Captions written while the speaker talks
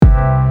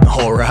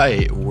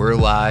right, we're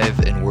live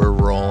and we're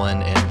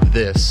rolling, and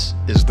this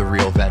is The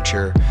Real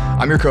Venture.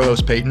 I'm your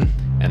co-host, Peyton.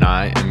 And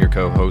I am your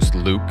co-host,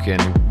 Luke,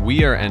 and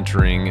we are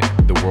entering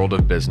the world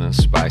of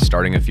business by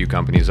starting a few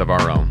companies of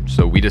our own.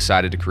 So we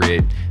decided to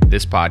create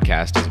this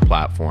podcast as a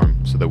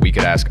platform so that we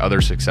could ask other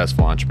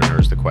successful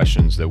entrepreneurs the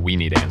questions that we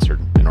need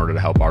answered in order to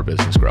help our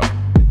business grow.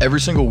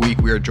 Every single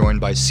week, we are joined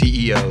by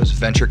CEOs,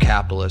 venture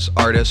capitalists,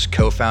 artists,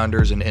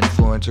 co-founders, and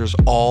influencers,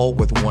 all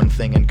with one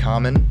thing in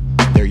common.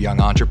 They're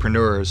young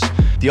entrepreneurs.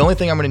 The only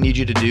thing I'm going to need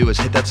you to do is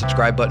hit that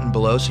subscribe button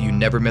below so you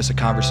never miss a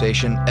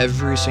conversation.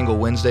 Every single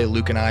Wednesday,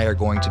 Luke and I are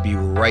going to be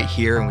right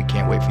here, and we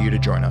can't wait for you to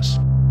join us.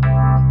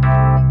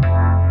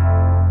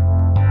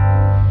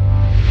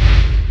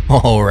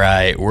 All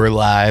right, we're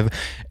live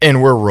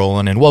and we're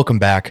rolling, and welcome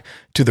back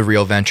to The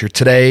Real Venture.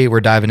 Today, we're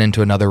diving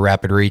into another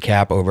rapid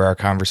recap over our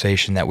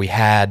conversation that we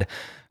had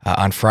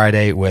on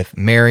Friday with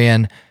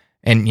Marion.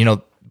 And, you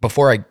know,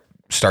 before I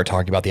start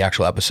talking about the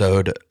actual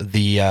episode,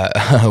 the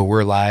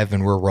we're live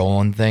and we're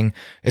rolling thing,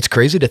 it's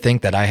crazy to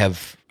think that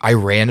I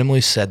randomly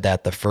said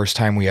that the first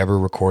time we ever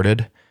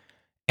recorded.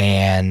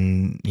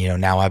 And, you know,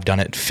 now I've done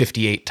it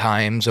 58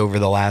 times over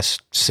the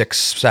last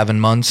 6-7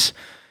 months.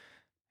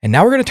 And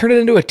now we're going to turn it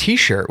into a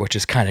t-shirt, which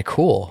is kind of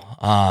cool.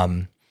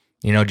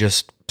 You know,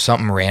 just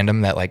something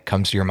random that like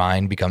comes to your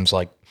mind becomes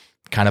like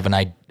kind of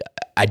an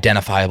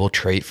identifiable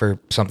trait for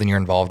something you're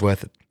involved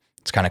with.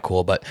 It's kind of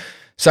cool, but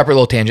separate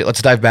little tangent.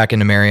 Let's dive back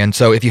into Marion.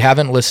 So if you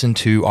haven't listened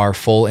to our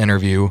full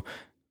interview,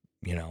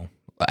 you know,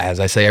 as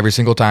I say every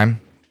single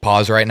time,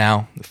 pause right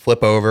now,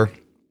 flip over,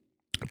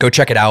 go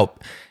check it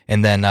out.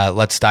 And then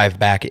let's dive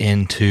back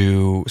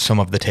into some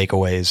of the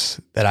takeaways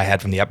that I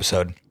had from the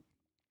episode.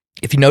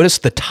 If you notice,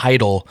 the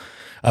title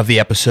of the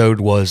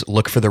episode was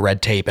Look for the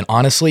Red Tape. And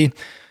honestly,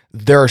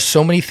 there are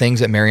so many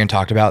things that Marion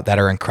talked about that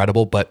are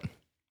incredible, but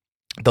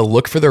the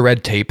look for the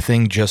red tape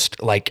thing,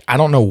 just like, I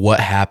don't know what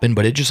happened,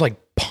 but it just like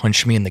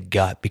punched me in the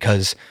gut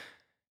because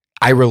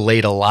I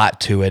relate a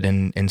lot to it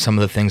in some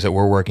of the things that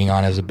we're working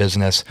on as a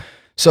business.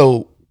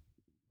 So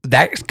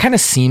that kind of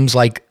seems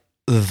like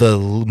the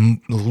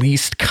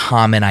least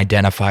common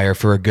identifier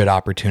for a good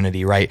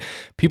opportunity, right?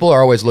 People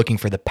are always looking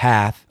for the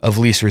path of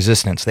least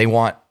resistance. They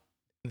want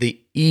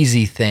the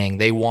easy thing.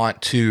 They want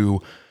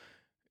to,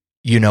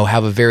 you know,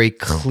 have a very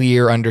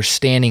clear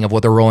understanding of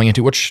what they're rolling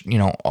into, which, you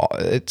know,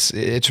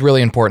 it's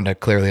really important to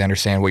clearly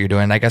understand what you're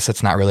doing. I guess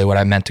that's not really what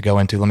I meant to go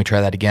into. Let me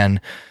try that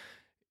again.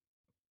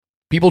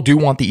 People do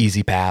want the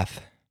easy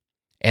path,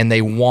 and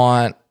they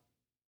want,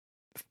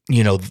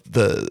 you know,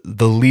 the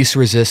least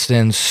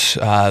resistance,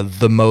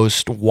 the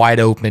most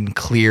wide open,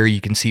 clear, you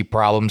can see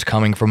problems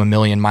coming from a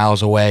million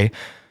miles away.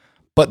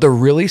 But the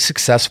really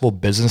successful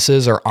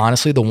businesses are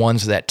honestly the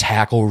ones that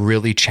tackle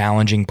really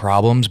challenging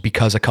problems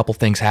because a couple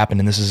things happen.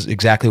 And this is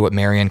exactly what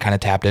Marion kind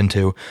of tapped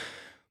into.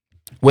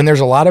 When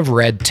there's a lot of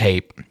red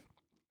tape,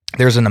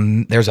 there's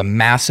a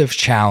massive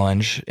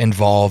challenge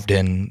involved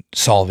in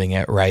solving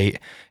it, right?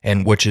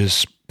 And which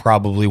is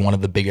probably one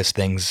of the biggest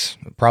things,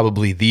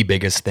 probably the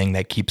biggest thing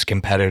that keeps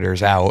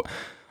competitors out.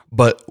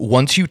 But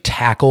once you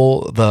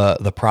tackle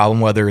the problem,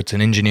 whether it's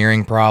an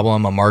engineering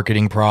problem, a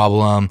marketing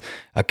problem,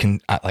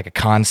 like a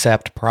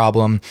concept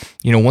problem,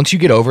 you know, once you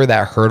get over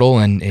that hurdle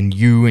and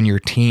you and your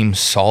team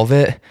solve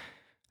it,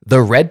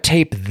 the red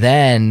tape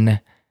then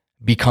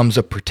becomes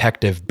a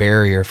protective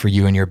barrier for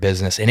you and your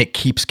business, and it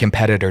keeps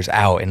competitors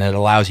out, and it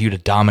allows you to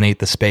dominate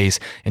the space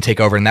and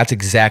take over. And that's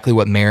exactly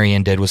what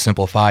Marion did with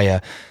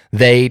Simplifya.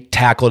 They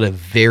tackled a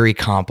very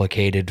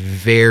complicated,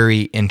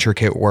 very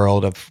intricate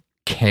world of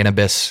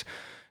cannabis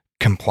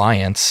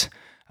compliance,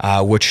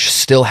 which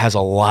still has a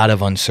lot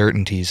of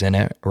uncertainties in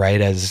it, right?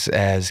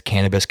 As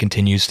cannabis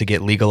continues to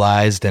get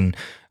legalized and,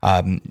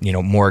 you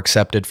know, more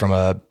accepted from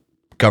a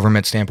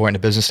government standpoint and a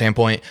business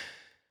standpoint.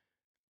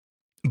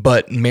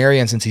 But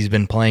Marion, since he's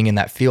been playing in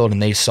that field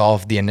and they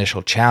solved the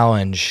initial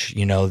challenge,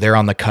 you know, they're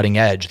on the cutting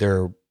edge.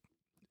 They're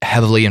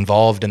heavily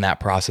involved in that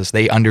process.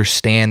 They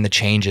understand the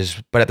changes,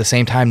 but at the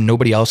same time,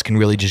 nobody else can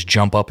really just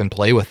jump up and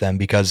play with them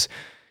because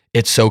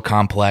it's so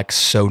complex,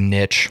 so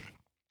niche,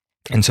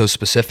 and so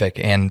specific.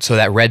 And so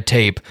that red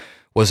tape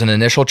was an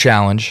initial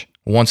challenge.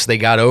 Once they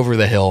got over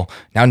the hill,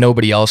 now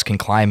nobody else can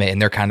climb it,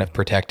 and they're kind of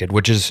protected,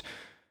 which is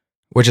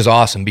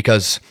awesome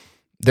because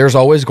there's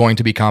always going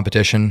to be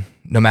competition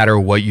no matter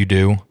what you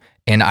do.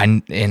 And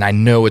I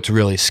know it's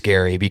really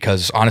scary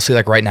because honestly,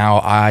 like right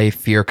now, I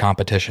fear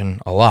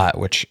competition a lot,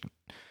 which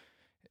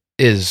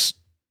is,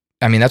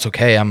 I mean, that's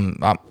okay. I'm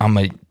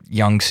a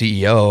young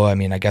CEO. I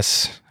mean, I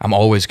guess I'm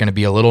always going to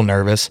be a little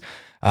nervous.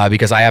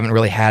 Because I haven't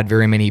really had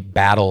very many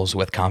battles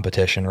with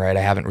competition, right?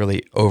 I haven't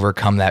really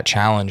overcome that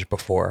challenge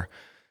before.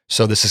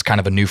 So this is kind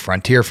of a new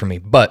frontier for me.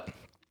 But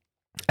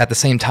at the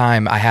same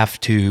time, I have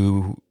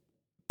to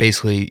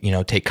basically, you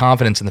know, take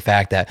confidence in the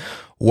fact that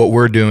what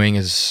we're doing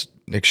is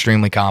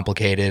extremely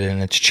complicated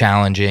and it's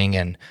challenging.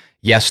 And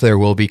yes, there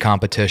will be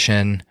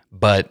competition,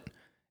 but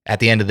at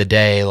the end of the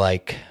day,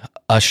 like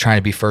us trying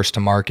to be first to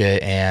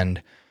market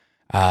and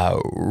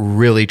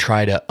really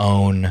try to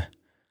own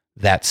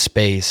that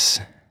space,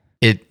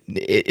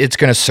 it's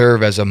going to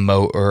serve as a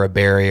moat or a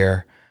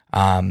barrier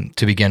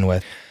to begin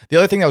with. The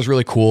other thing that was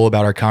really cool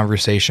about our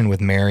conversation with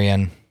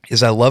Marion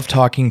is I love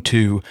talking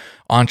to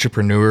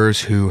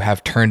entrepreneurs who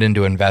have turned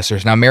into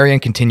investors. Now, Marion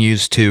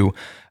continues to,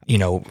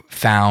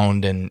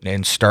 found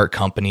and start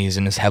companies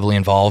and is heavily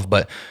involved,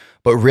 but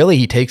really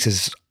he takes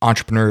his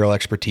entrepreneurial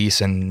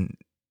expertise and,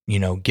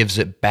 gives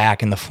it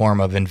back in the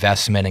form of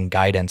investment and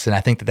guidance. And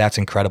I think that that's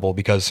incredible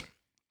because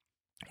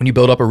when you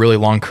build up a really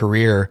long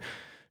career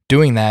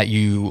doing that,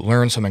 you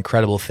learn some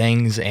incredible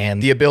things,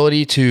 and the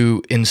ability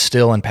to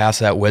instill and pass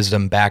that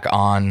wisdom back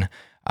on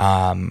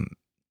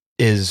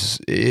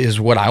is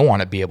what I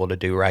want to be able to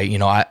do, right?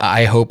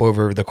 I hope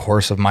over the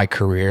course of my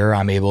career,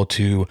 I'm able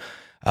to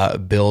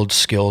build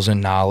skills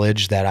and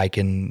knowledge that I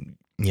can,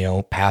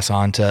 pass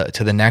on to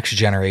the next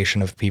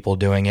generation of people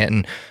doing it.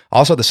 And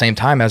also at the same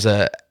time, as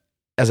a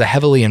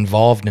heavily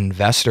involved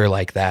investor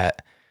like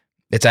that,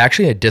 it's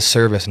actually a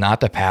disservice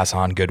not to pass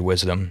on good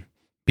wisdom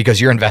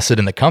because you're invested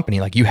in the company,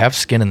 like you have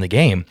skin in the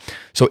game.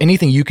 So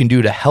anything you can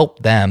do to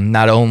help them,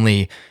 not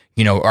only,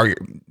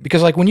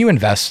 because like when you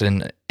invest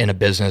in a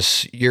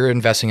business, you're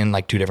investing in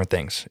like two different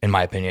things, in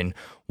my opinion.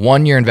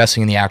 One, you're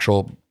investing in the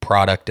actual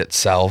product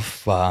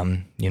itself.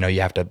 You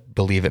have to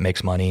believe it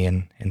makes money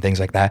and things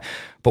like that.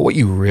 But what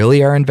you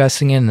really are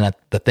investing in, and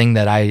the thing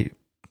that I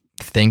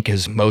think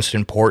is most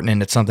important,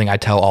 and it's something I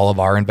tell all of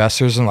our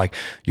investors, and like,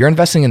 you're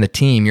investing in the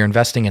team, you're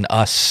investing in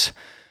us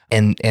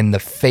and the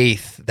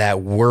faith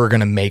that we're going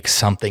to make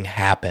something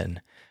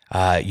happen.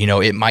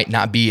 It might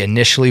not be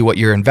initially what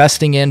you're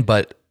investing in,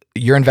 but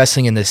you're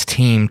investing in this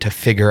team to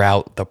figure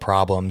out the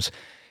problems.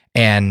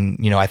 And,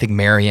 I think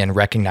Marion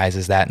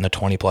recognizes that in the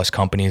 20 plus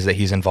companies that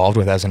he's involved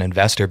with as an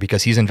investor,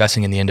 because he's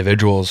investing in the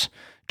individuals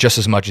just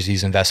as much as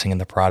he's investing in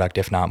the product,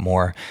 if not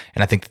more.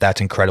 And I think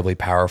that's incredibly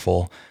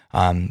powerful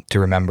to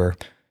remember.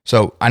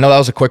 So I know that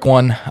was a quick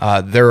one.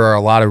 There are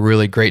a lot of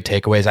really great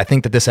takeaways. I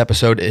think that this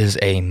episode is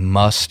a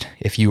must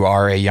if you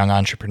are a young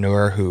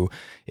entrepreneur who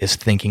is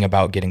thinking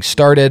about getting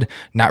started,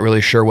 not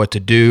really sure what to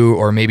do,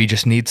 or maybe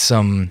just needs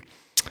some,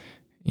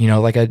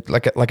 like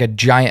a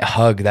giant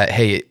hug that,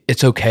 hey,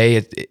 it's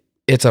okay.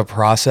 It's a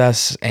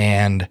process.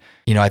 And,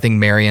 I think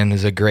Marion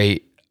is a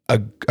great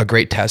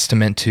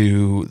testament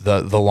to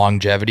the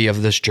longevity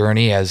of this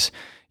journey, as,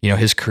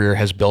 his career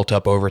has built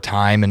up over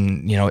time.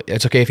 And,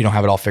 it's okay if you don't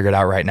have it all figured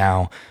out right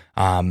now.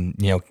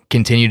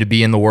 Continue to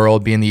be in the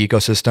world, be in the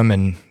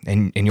ecosystem,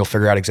 and you'll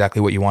figure out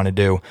exactly what you want to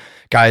do.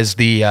 Guys,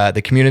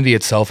 the community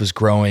itself is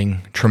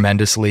growing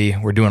tremendously.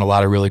 We're doing a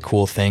lot of really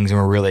cool things, and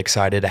we're really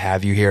excited to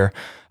have you here.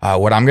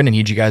 What I'm going to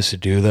need you guys to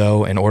do,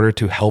 though, in order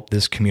to help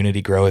this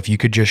community grow, if you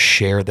could just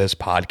share this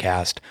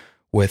podcast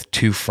with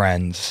 2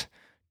 friends,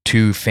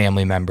 2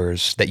 family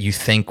members that you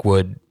think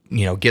would,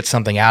 get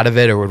something out of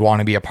it or would want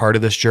to be a part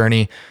of this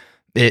journey,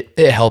 it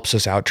helps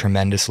us out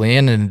tremendously.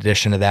 And in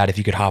addition to that, if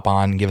you could hop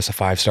on and give us a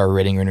 5-star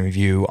rating and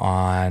review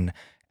on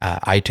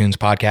iTunes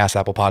podcast,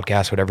 Apple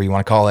Podcasts, whatever you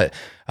want to call it,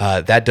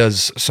 that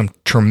does some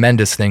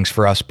tremendous things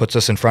for us, puts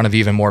us in front of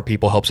even more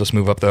people, helps us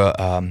move up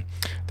the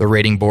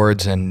rating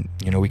boards, and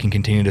we can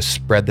continue to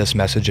spread this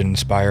message and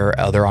inspire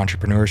other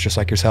entrepreneurs just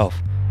like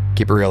yourself.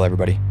 Keep it real,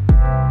 everybody.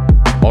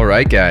 All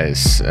right,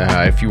 guys.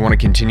 If you want to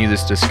continue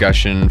this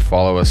discussion,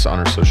 follow us on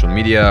our social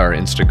media, our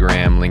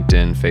Instagram,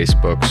 LinkedIn,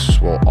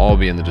 Facebooks will all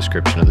be in the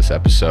description of this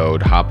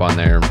episode. Hop on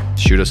there,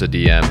 shoot us a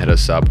DM, hit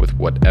us up with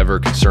whatever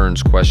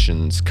concerns,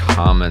 questions,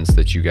 comments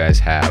that you guys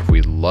have.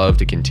 We'd love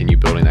to continue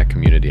building that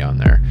community on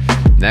there.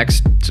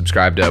 Next,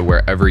 subscribe to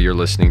wherever you're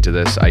listening to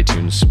this,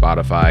 iTunes,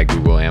 Spotify,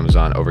 Google,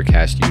 Amazon,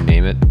 Overcast, you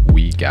name it,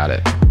 we got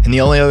it. And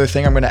the only other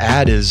thing I'm going to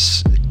add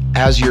is,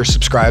 as you're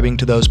subscribing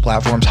to those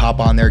platforms, hop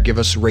on there, give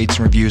us rates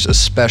and reviews,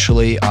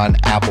 especially on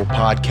Apple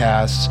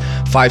Podcasts.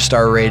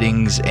 5-star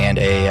ratings and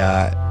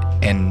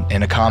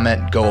a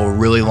comment go a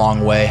really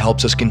long way.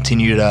 Helps us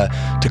continue to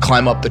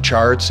climb up the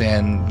charts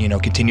and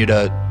continue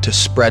to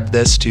spread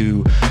this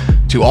to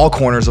all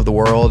corners of the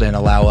world and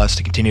allow us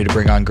to continue to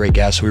bring on great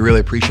guests. We really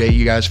appreciate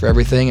you guys for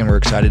everything, and we're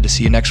excited to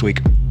see you next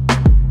week.